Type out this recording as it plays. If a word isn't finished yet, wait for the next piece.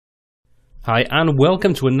Hi and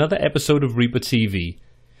welcome to another episode of ReaperTV.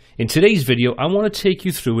 In today's video I want to take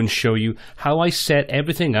you through and show you how I set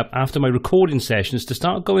everything up after my recording sessions to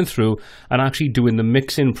start going through and actually doing the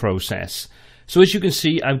mixing process. So as you can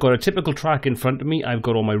see, I've got a typical track in front of me, I've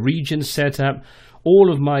got all my regions set up,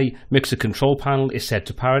 all of my mixer control panel is set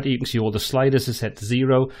to parity, you can see all the sliders are set to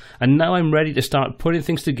 0, and now I'm ready to start putting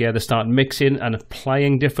things together, start mixing and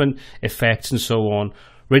applying different effects and so on,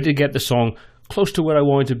 ready to get the song close to where I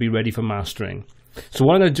want it to be ready for mastering. So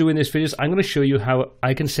what I'm going to do in this video is I'm going to show you how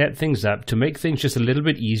I can set things up to make things just a little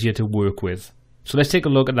bit easier to work with. So let's take a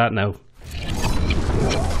look at that now.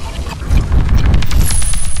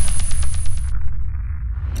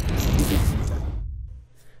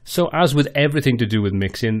 So as with everything to do with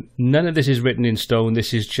mixing, none of this is written in stone.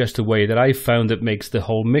 This is just a way that I've found that makes the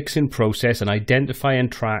whole mixing process and identifying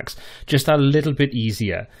tracks just a little bit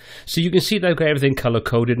easier. So you can see that I've got everything color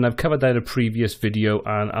coded, and I've covered that in a previous video,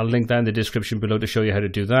 and I'll link that in the description below to show you how to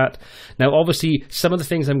do that. Now obviously some of the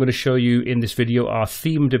things I'm going to show you in this video are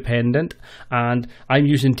theme dependent, and I'm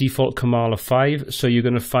using default Kamala 5, so you're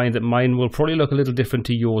going to find that mine will probably look a little different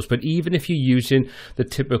to yours. But even if you're using the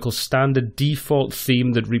typical standard default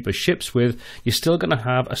theme that Reaper ships with, you're still going to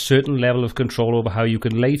have a certain level of control over how you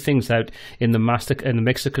can lay things out in the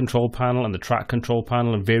mixer control panel and the track control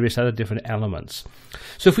panel and various other different elements.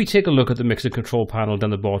 So if we take a look at the mixer control panel down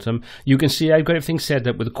the bottom, you can see I've got everything set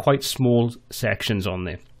up with quite small sections on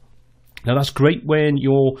there. Now that's great when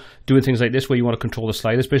you're doing things like this where you want to control the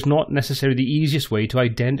sliders, but it's not necessarily the easiest way to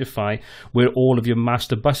identify where all of your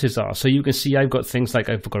master buses are. So you can see I've got things like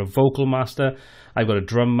I've got a vocal master, I've got a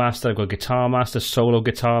drum master, I've got a guitar master, solo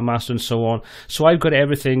guitar master, and so on. So I've got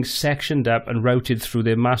everything sectioned up and routed through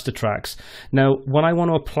their master tracks. Now when I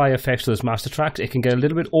want to apply effects to those master tracks, it can get a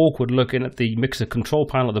little bit awkward looking at the mixer control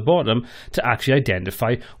panel at the bottom to actually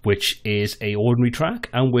identify which is a ordinary track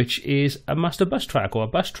and which is a master bus track or a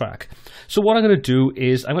bus track. So what I'm going to do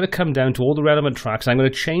is I'm going to come down to all the relevant tracks. I'm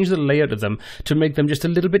going to change the layout of them to make them just a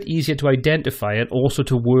little bit easier to identify and also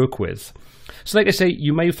to work with. So like I say,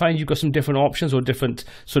 you may find you've got some different options or different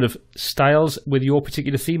sort of styles with your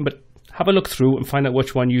particular theme, but have a look through and find out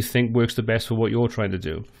which one you think works the best for what you're trying to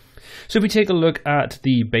do. So if we take a look at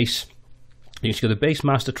the bass, you can go the bass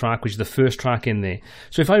master track, which is the first track in there.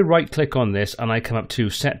 So if I right click on this and I come up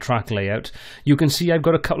to set track layout, you can see I've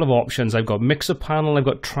got a couple of options. I've got mixer panel, I've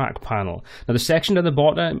got track panel. Now the section down the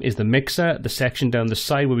bottom is the mixer, the section down the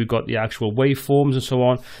side where we've got the actual waveforms and so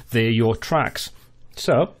on, they're your tracks.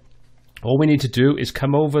 So all we need to do is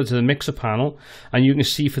come over to the mixer panel, and you can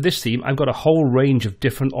see for this theme I've got a whole range of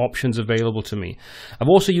different options available to me. I've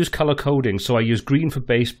also used color coding, so I use green for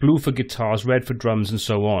bass, blue for guitars, red for drums, and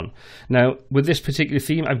so on. Now with this particular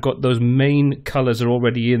theme I've got those main colors are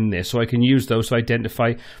already in there, so I can use those to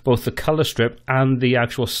identify both the color strip and the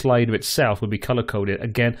actual slider itself will be color coded.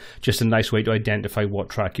 Again, just a nice way to identify what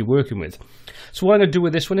track you're working with. So what I'm going to do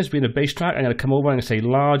with this one is being a bass track, I'm going to come over and say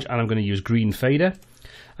large, and I'm going to use green fader.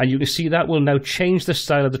 And you can see that will now change the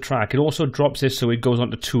style of the track. It also drops this so it goes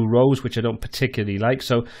onto 2 rows, which I don't particularly like.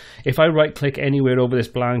 So if I right click anywhere over this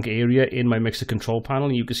blank area in my mixer control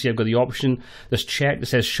panel, you can see I've got the option that's checked that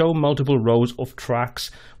says show multiple rows of tracks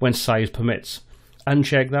when size permits.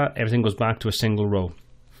 Uncheck that, everything goes back to a single row.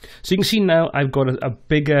 So you can see now I've got a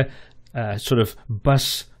bigger sort of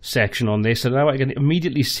bus section on this, so now I can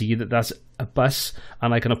immediately see that that's a bus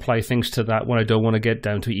and I can apply things to that when I don't want to get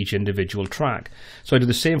down to each individual track. So I do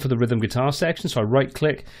the same for the rhythm guitar section, so I right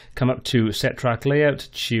click, come up to set track layout,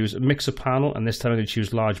 choose mixer panel, and this time I'm going to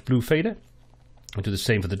choose large blue fader. I'll do the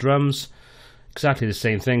same for the drums, exactly the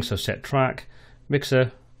same thing, so set track,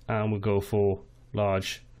 mixer, and we'll go for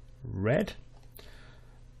large red.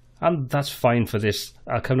 And that's fine for this.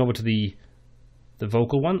 I'll come over to the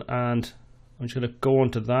vocal one, and I'm just going to go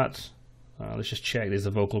onto that. Let's just check there's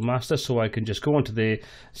the vocal master, so I can just go onto the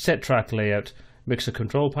set track layout, mixer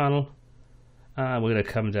control panel, and we're going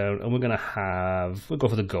to come down and we're going to we'll go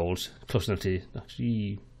for the gold, close enough to,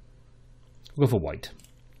 actually, we'll go for white.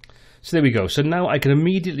 So there we go. So now I can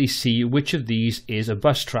immediately see which of these is a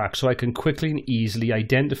bus track, so I can quickly and easily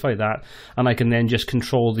identify that, and I can then just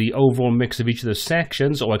control the overall mix of each of those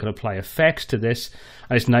sections, or I can apply effects to this,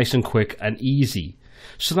 and it's nice and quick and easy.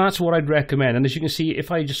 So that's what I'd recommend. And as you can see,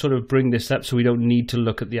 if I just sort of bring this up so we don't need to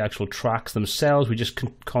look at the actual tracks themselves, we just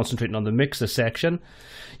concentrating on the mixer section,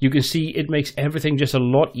 you can see it makes everything just a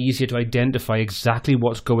lot easier to identify exactly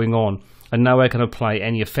what's going on. And now I can apply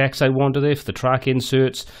any effects I want to this, the track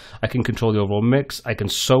inserts, I can control the overall mix, I can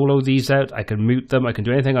solo these out, I can mute them, I can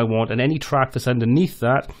do anything I want, and any track that's underneath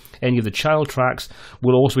that, any of the child tracks,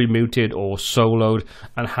 will also be muted or soloed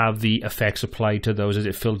and have the effects applied to those as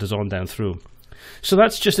it filters on down through. So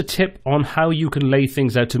that's just a tip on how you can lay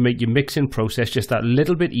things out to make your mixing process just that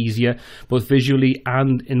little bit easier, both visually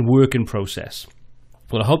and in working process.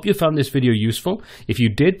 Well, I hope you found this video useful. If you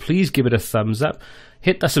did, please give it a thumbs up.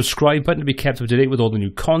 Hit that subscribe button to be kept up to date with all the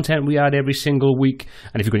new content we add every single week.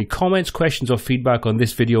 And if you've got any comments, questions, or feedback on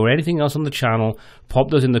this video or anything else on the channel, pop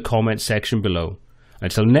those in the comments section below.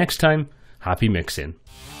 Until next time, happy mixing.